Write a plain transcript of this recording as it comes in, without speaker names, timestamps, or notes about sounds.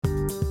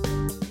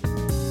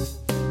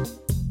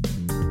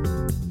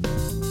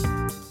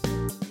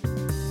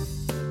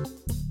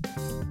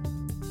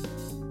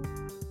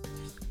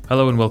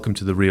Hello and welcome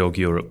to the Reorg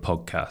Europe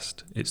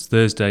podcast. It's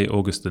Thursday,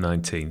 August the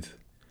 19th.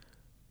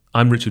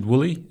 I'm Richard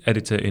Woolley,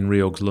 editor in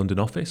Reorg's London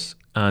office,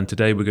 and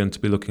today we're going to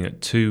be looking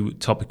at two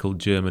topical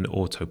German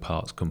auto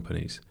parts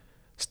companies,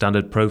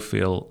 Standard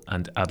Profil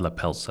and Adler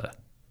Pelzer.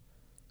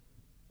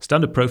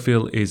 Standard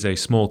Profil is a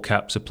small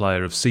cap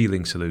supplier of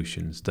sealing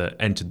solutions that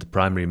entered the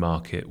primary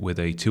market with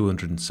a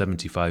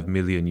 €275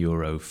 million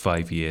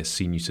 5-year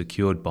senior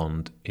secured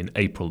bond in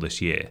April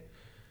this year.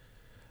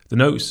 The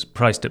notes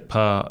priced at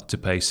par to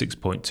pay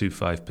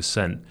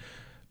 6.25%,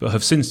 but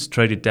have since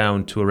traded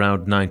down to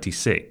around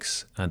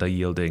 96 and are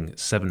yielding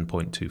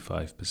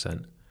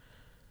 7.25%.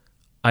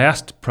 I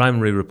asked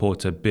primary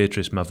reporter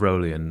Beatrice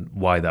Mavrolian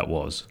why that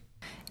was.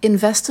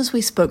 Investors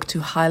we spoke to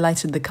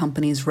highlighted the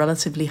company's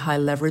relatively high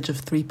leverage of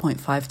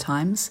 3.5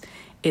 times,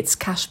 its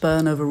cash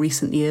burn over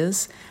recent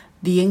years,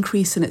 the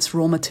increase in its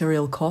raw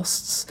material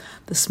costs,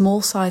 the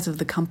small size of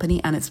the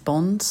company and its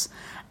bonds,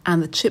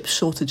 and the chip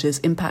shortages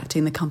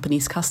impacting the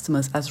company's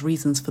customers as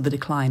reasons for the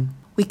decline.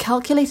 We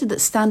calculated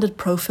that Standard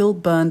Profil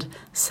burned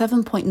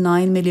 €7.9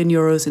 million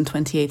in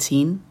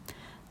 2018,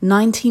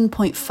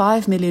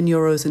 €19.5 million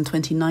in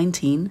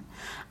 2019,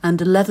 and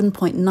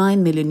 €11.9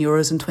 million in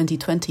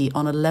 2020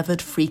 on a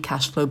levered free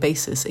cash flow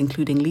basis,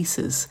 including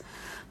leases.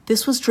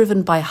 This was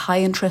driven by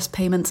high interest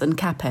payments and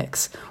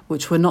capex,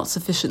 which were not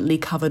sufficiently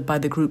covered by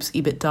the group's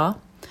EBITDA.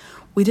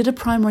 We did a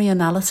primary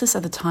analysis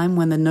at the time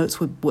when the notes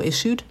were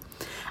issued,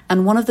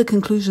 and one of the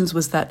conclusions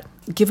was that,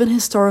 given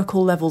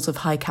historical levels of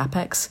high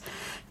capex,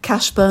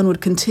 cash burn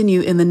would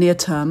continue in the near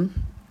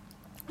term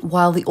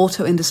while the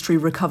auto industry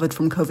recovered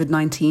from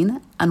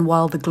COVID-19 and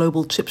while the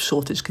global chip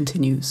shortage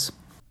continues.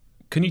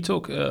 Can you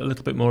talk a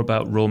little bit more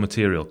about raw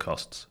material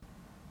costs?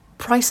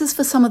 Prices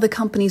for some of the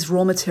company's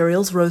raw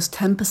materials rose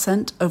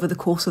 10% over the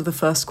course of the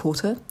first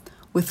quarter,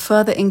 with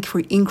further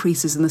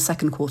increases in the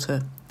second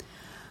quarter.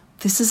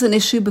 This is an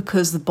issue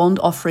because the bond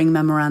offering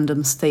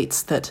memorandum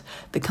states that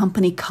the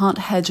company can't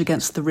hedge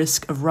against the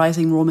risk of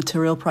rising raw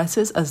material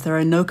prices as there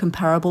are no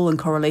comparable and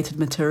correlated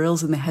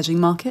materials in the hedging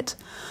market.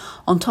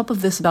 On top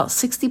of this, about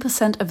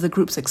 60% of the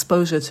group's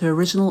exposure to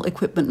original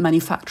equipment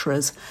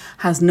manufacturers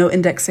has no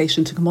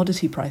indexation to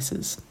commodity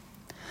prices.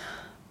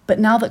 But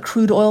now that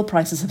crude oil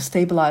prices have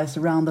stabilized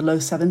around the low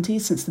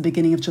 70s since the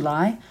beginning of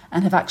July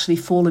and have actually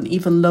fallen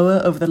even lower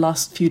over the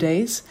last few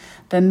days,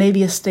 there may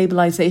be a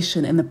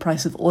stabilization in the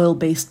price of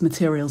oil-based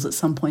materials at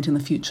some point in the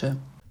future.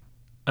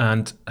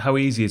 And how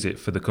easy is it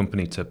for the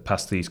company to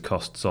pass these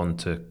costs on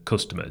to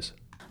customers?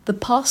 The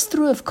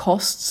pass-through of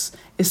costs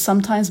is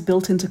sometimes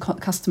built into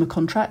customer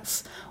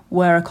contracts,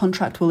 where a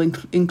contract will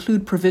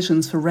include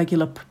provisions for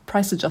regular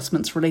price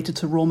adjustments related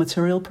to raw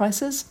material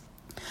prices.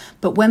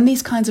 But when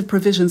these kinds of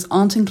provisions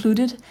aren't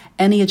included,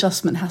 any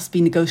adjustment has to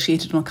be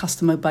negotiated on a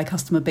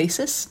customer-by-customer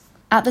basis.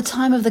 At the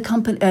time of the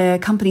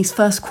company's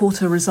first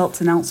quarter results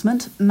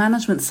announcement,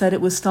 management said it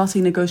was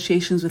starting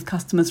negotiations with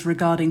customers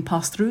regarding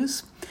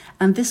pass-throughs.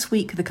 And this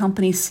week, the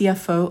company's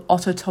CFO,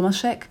 Otto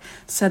Tomaszek,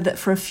 said that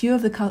for a few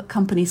of the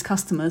company's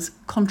customers,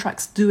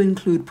 contracts do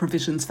include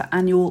provisions for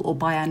annual or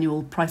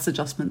biannual price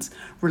adjustments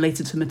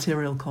related to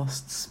material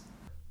costs.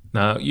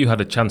 Now, you had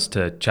a chance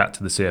to chat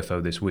to the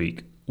CFO this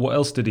week. What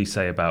else did he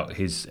say about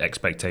his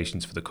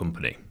expectations for the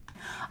company?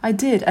 I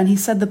did, and he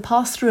said the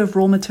pass-through of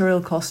raw material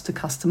costs to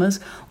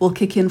customers will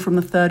kick in from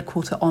the third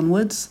quarter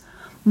onwards.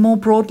 More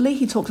broadly,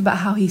 he talked about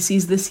how he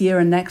sees this year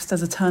and next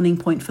as a turning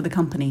point for the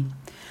company.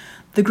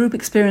 The group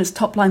experienced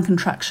top-line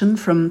contraction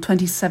from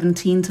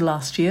 2017 to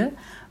last year,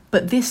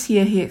 but this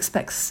year he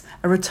expects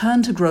a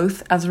return to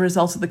growth as a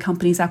result of the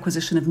company's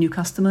acquisition of new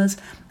customers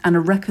and a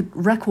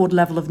record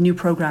level of new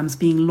programs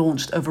being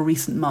launched over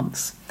recent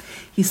months.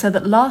 He said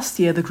that last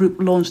year the group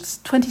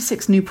launched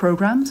 26 new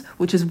programs,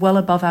 which is well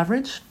above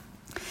average.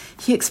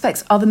 He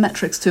expects other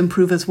metrics to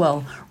improve as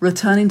well.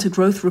 Returning to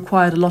growth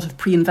required a lot of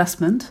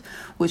pre-investment,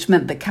 which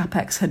meant that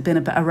capex had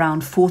been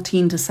around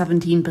 14 to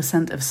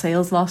 17% of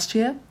sales last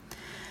year.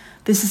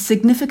 This is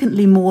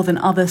significantly more than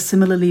other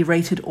similarly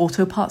rated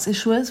auto parts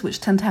issuers,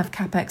 which tend to have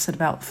capex at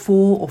about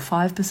 4 or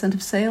 5%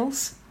 of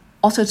sales.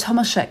 Otto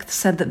Tomaszek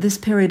said that this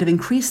period of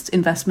increased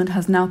investment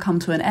has now come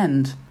to an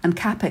end, and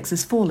capex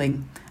is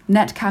falling.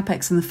 Net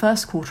capex in the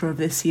first quarter of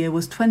this year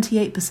was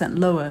 28%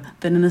 lower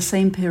than in the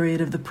same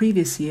period of the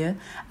previous year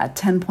at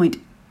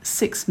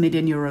 €10.6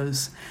 million.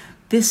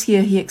 This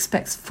year he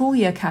expects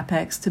full-year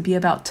capex to be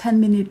about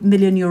 €10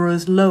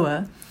 million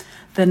lower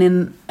than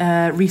in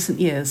recent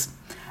years.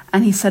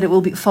 And he said it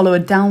will follow a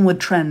downward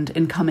trend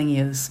in coming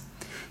years.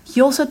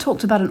 He also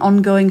talked about an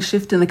ongoing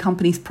shift in the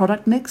company's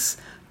product mix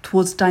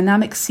towards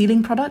dynamic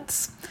sealing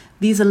products.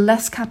 These are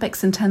less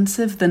capex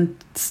intensive than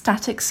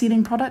static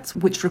sealing products,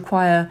 which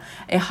require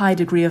a high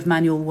degree of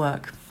manual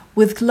work.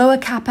 With lower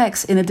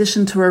capex in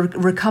addition to a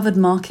recovered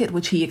market,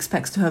 which he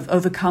expects to have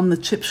overcome the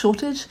chip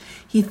shortage,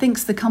 he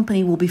thinks the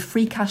company will be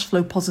free cash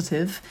flow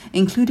positive,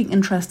 including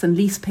interest and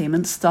lease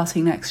payments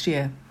starting next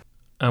year.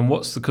 And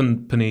what's the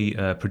company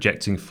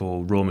projecting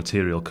for raw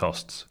material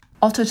costs?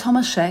 Otto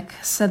Tomaszek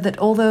said that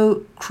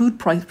although crude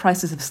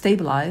prices have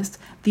stabilized,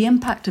 the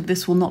impact of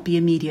this will not be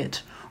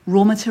immediate.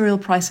 Raw material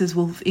prices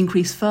will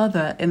increase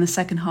further in the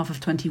second half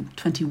of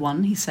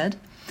 2021, he said.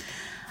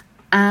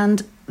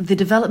 And the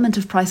development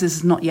of prices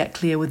is not yet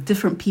clear, with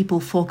different people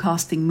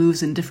forecasting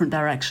moves in different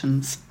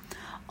directions.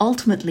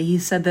 Ultimately, he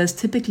said there's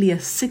typically a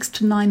 6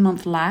 to 9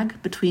 month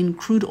lag between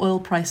crude oil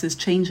prices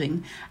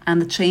changing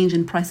and the change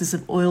in prices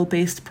of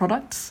oil-based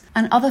products.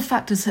 And other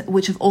factors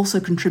which have also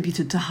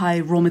contributed to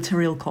high raw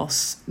material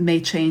costs may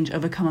change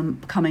over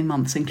coming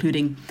months,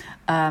 including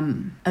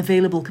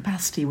available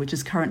capacity, which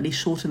is currently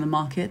short in the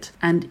market,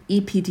 and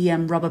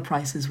EPDM rubber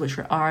prices, which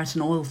are at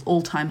an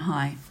all-time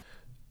high.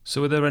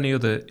 So are there any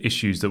other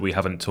issues that we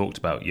haven't talked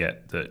about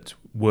yet that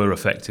were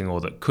affecting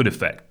or that could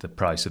affect the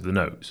price of the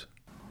notes?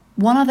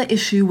 One other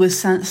issue was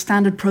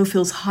Standard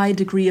Profil's high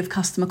degree of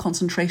customer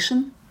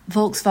concentration.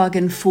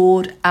 Volkswagen,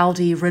 Ford,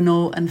 Audi,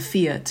 Renault and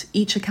Fiat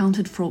each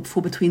accounted for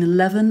between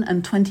 11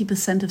 and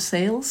 20% of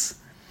sales.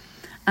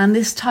 And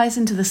this ties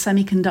into the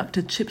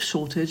semiconductor chip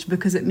shortage,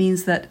 because it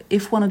means that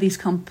if one of these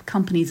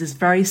companies is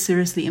very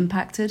seriously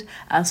impacted,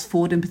 as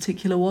Ford in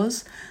particular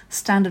was,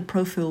 Standard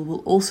Profil will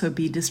also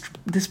be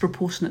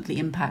disproportionately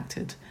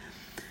impacted.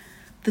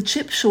 The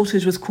chip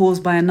shortage was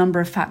caused by a number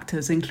of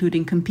factors,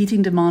 including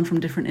competing demand from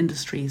different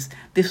industries.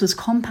 This was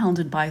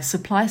compounded by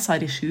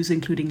supply-side issues,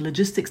 including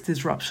logistics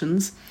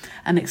disruptions,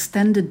 an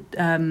extended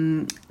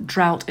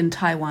drought in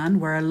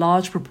Taiwan, where a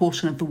large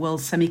proportion of the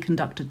world's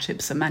semiconductor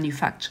chips are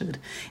manufactured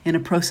in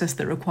a process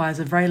that requires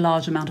a very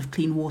large amount of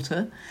clean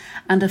water,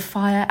 and a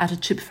fire at a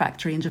chip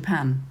factory in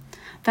Japan.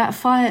 That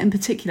fire in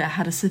particular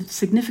had a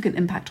significant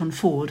impact on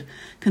Ford,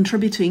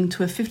 contributing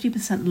to a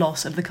 50%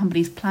 loss of the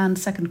company's planned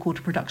second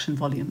quarter production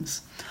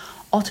volumes.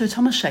 Otto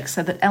Tomaszek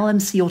said that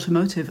LMC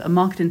Automotive, a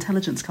market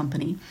intelligence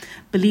company,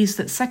 believes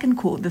that the second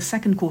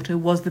quarter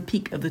was the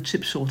peak of the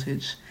chip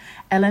shortage.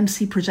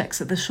 LMC projects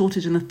that the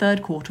shortage in the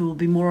third quarter will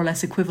be more or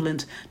less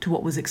equivalent to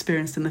what was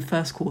experienced in the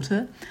first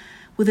quarter,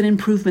 with an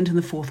improvement in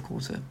the fourth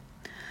quarter.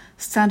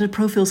 Standard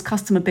Profil's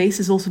customer base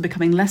is also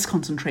becoming less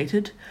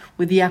concentrated,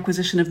 with the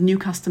acquisition of new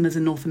customers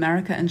in North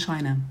America and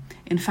China.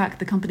 In fact,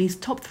 the company's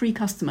top 3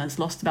 customers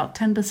lost about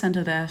 10%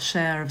 of their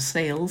share of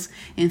sales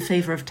in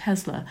favor of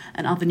Tesla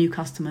and other new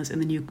customers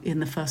in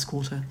the first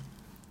quarter.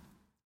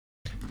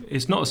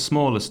 It's not as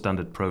small as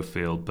Standard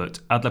Profil, but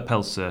Adler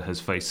Pelzer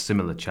has faced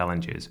similar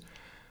challenges,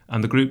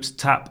 and the group's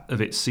tap of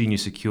its senior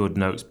secured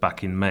notes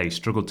back in May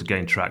struggled to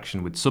gain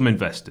traction with some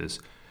investors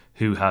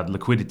who had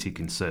liquidity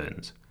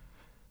concerns.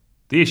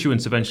 The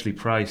issuance eventually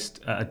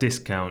priced at a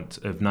discount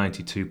of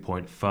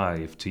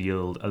 92.5 to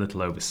yield a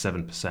little over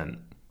 7%.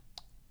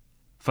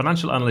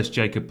 Financial analyst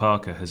Jacob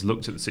Parker has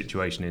looked at the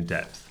situation in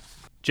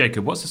depth.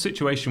 Jacob, what's the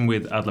situation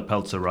with Adler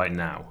Pelzer right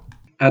now?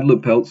 Adler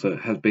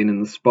Pelzer has been in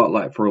the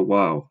spotlight for a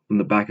while on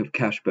the back of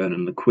cash burn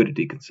and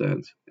liquidity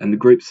concerns, and the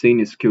group's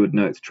senior secured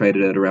notes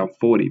traded at around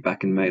 40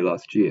 back in May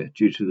last year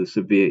due to the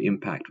severe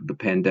impact of the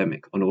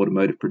pandemic on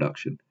automotive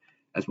production,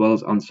 as well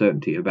as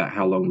uncertainty about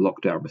how long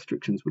lockdown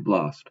restrictions would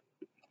last.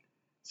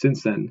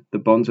 Since then, the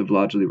bonds have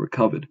largely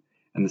recovered,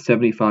 and the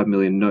 75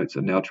 million notes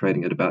are now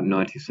trading at about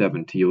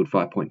 97 to yield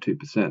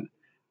 5.2%,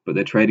 but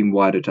they're trading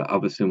wider to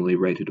other similarly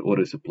rated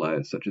auto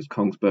suppliers such as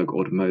Kongsberg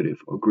Automotive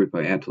or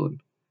Grupo Antolin.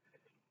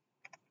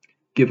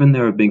 Given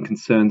there have been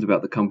concerns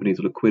about the company's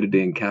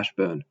liquidity and cash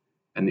burn,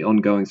 and the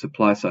ongoing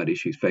supply-side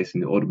issues facing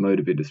the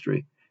automotive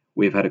industry,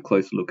 we have had a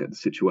close look at the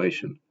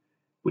situation,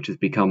 which has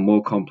become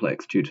more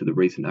complex due to the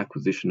recent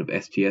acquisition of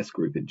STS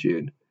Group in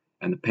June,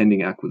 and the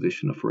pending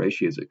acquisition of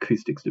Faurecia's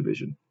acoustics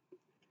division.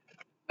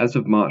 As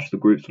of March, the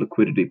group's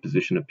liquidity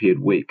position appeared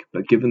weak,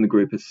 but given the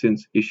group has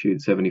since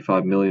issued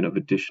 75 million of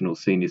additional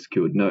senior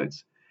secured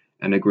notes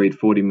and agreed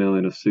 40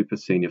 million of super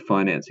senior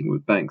financing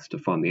with banks to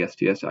fund the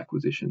STS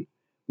acquisition,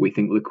 we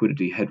think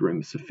liquidity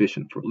headroom is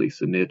sufficient for at least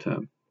the near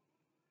term.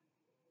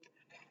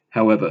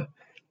 However,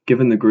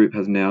 given the group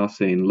has now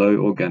seen low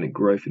organic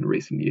growth in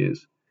recent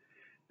years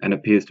and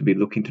appears to be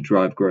looking to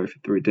drive growth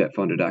through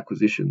debt-funded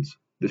acquisitions,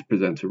 this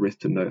presents a risk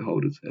to note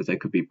holders as they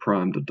could be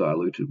primed or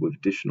diluted with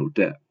additional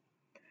debt.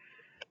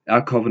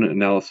 Our covenant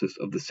analysis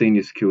of the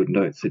senior secured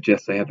notes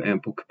suggests they have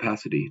ample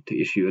capacity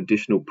to issue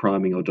additional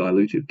priming or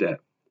dilutive debt.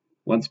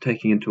 Once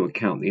taking into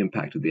account the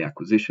impact of the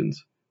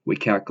acquisitions, we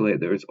calculate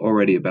there is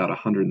already about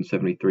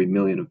 173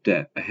 million of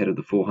debt ahead of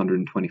the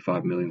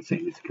 425 million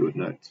senior secured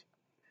notes.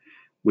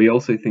 We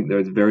also think there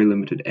is very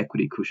limited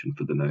equity cushion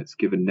for the notes,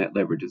 given net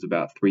leverage is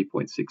about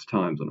 3.6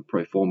 times on a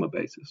pro forma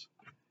basis.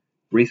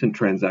 Recent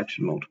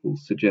transaction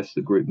multiples suggest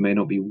the group may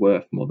not be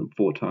worth more than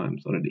 4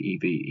 times on an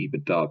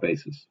EV/EBITDA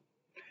basis.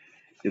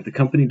 If the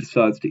company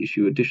decides to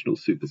issue additional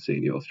super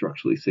senior or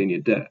structurally senior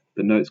debt,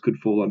 the notes could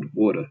fall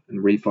underwater,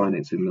 and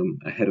refinancing them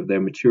ahead of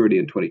their maturity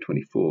in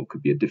 2024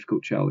 could be a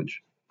difficult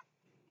challenge.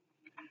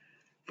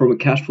 From a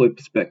cash flow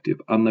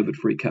perspective, unlevered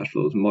free cash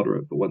flow is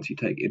moderate, but once you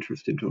take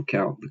interest into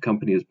account, the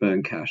company has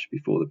burned cash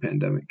before the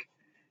pandemic.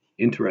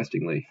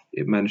 Interestingly,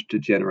 it managed to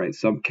generate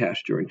some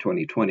cash during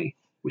 2020,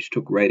 which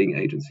took rating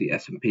agency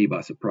S&P by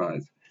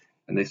surprise,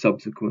 and they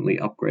subsequently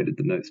upgraded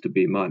the notes to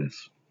B-.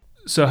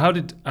 So how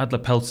did Adler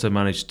Pelzer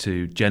manage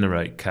to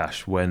generate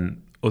cash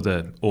when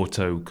other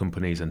auto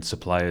companies and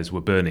suppliers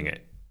were burning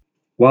it?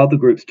 While the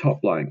group's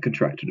top line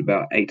contracted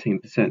about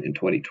 18% in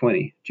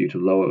 2020 due to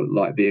lower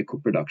light vehicle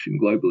production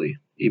globally,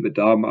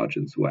 EBITDA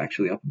margins were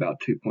actually up about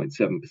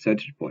 2.7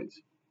 percentage points.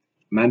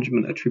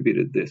 Management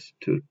attributed this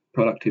to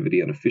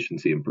productivity and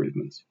efficiency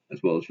improvements,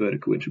 as well as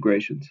vertical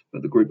integrations,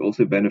 but the group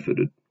also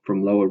benefited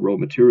from lower raw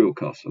material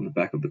costs on the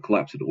back of the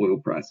collapse in oil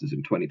prices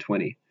in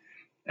 2020,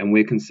 and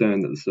we're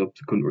concerned that the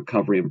subsequent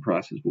recovery in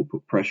prices will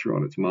put pressure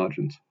on its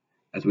margins,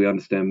 as we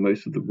understand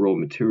most of the raw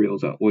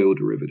materials are oil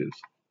derivatives.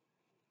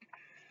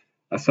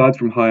 Aside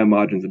from higher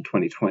margins in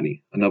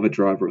 2020, another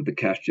driver of the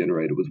cash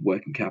generated was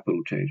working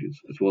capital changes,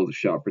 as well as a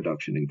sharp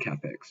reduction in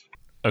capex.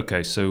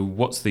 Okay, so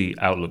what's the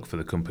outlook for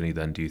the company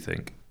then, do you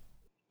think?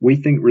 We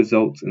think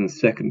results in the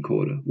second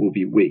quarter will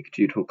be weak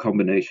due to a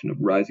combination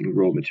of rising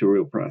raw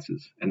material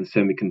prices and the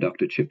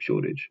semiconductor chip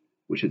shortage,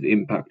 which has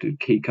impacted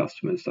key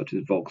customers such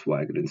as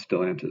Volkswagen and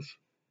Stellantis.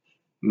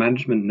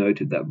 Management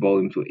noted that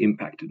volumes were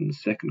impacted in the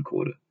second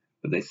quarter,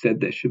 but they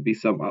said there should be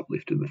some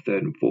uplift in the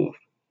third and fourth.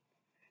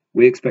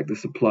 We expect the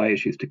supply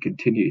issues to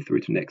continue through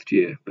to next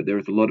year, but there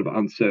is a lot of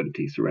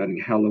uncertainty surrounding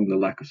how long the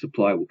lack of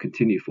supply will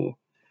continue for.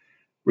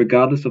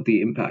 Regardless of the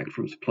impact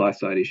from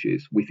supply-side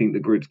issues, we think the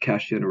group's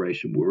cash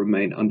generation will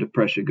remain under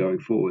pressure going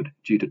forward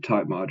due to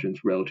tight margins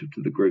relative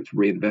to the group's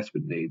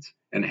reinvestment needs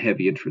and a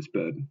heavy interest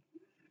burden.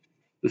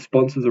 The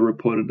sponsors are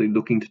reportedly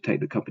looking to take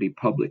the company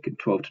public in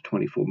 12 to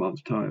 24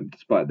 months' time,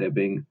 despite there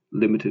being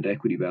limited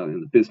equity value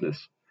in the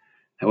business.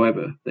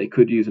 However, they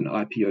could use an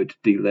IPO to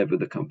delever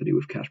the company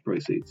with cash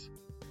proceeds.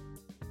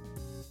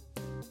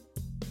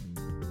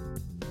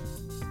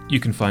 You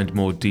can find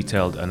more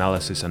detailed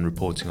analysis and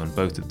reporting on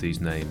both of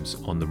these names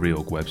on the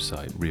Reorg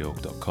website,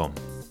 reorg.com.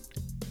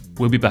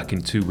 We'll be back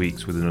in 2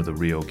 weeks with another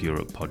Reorg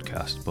Europe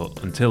podcast,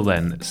 but until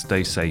then,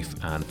 stay safe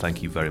and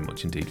thank you very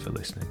much indeed for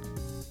listening.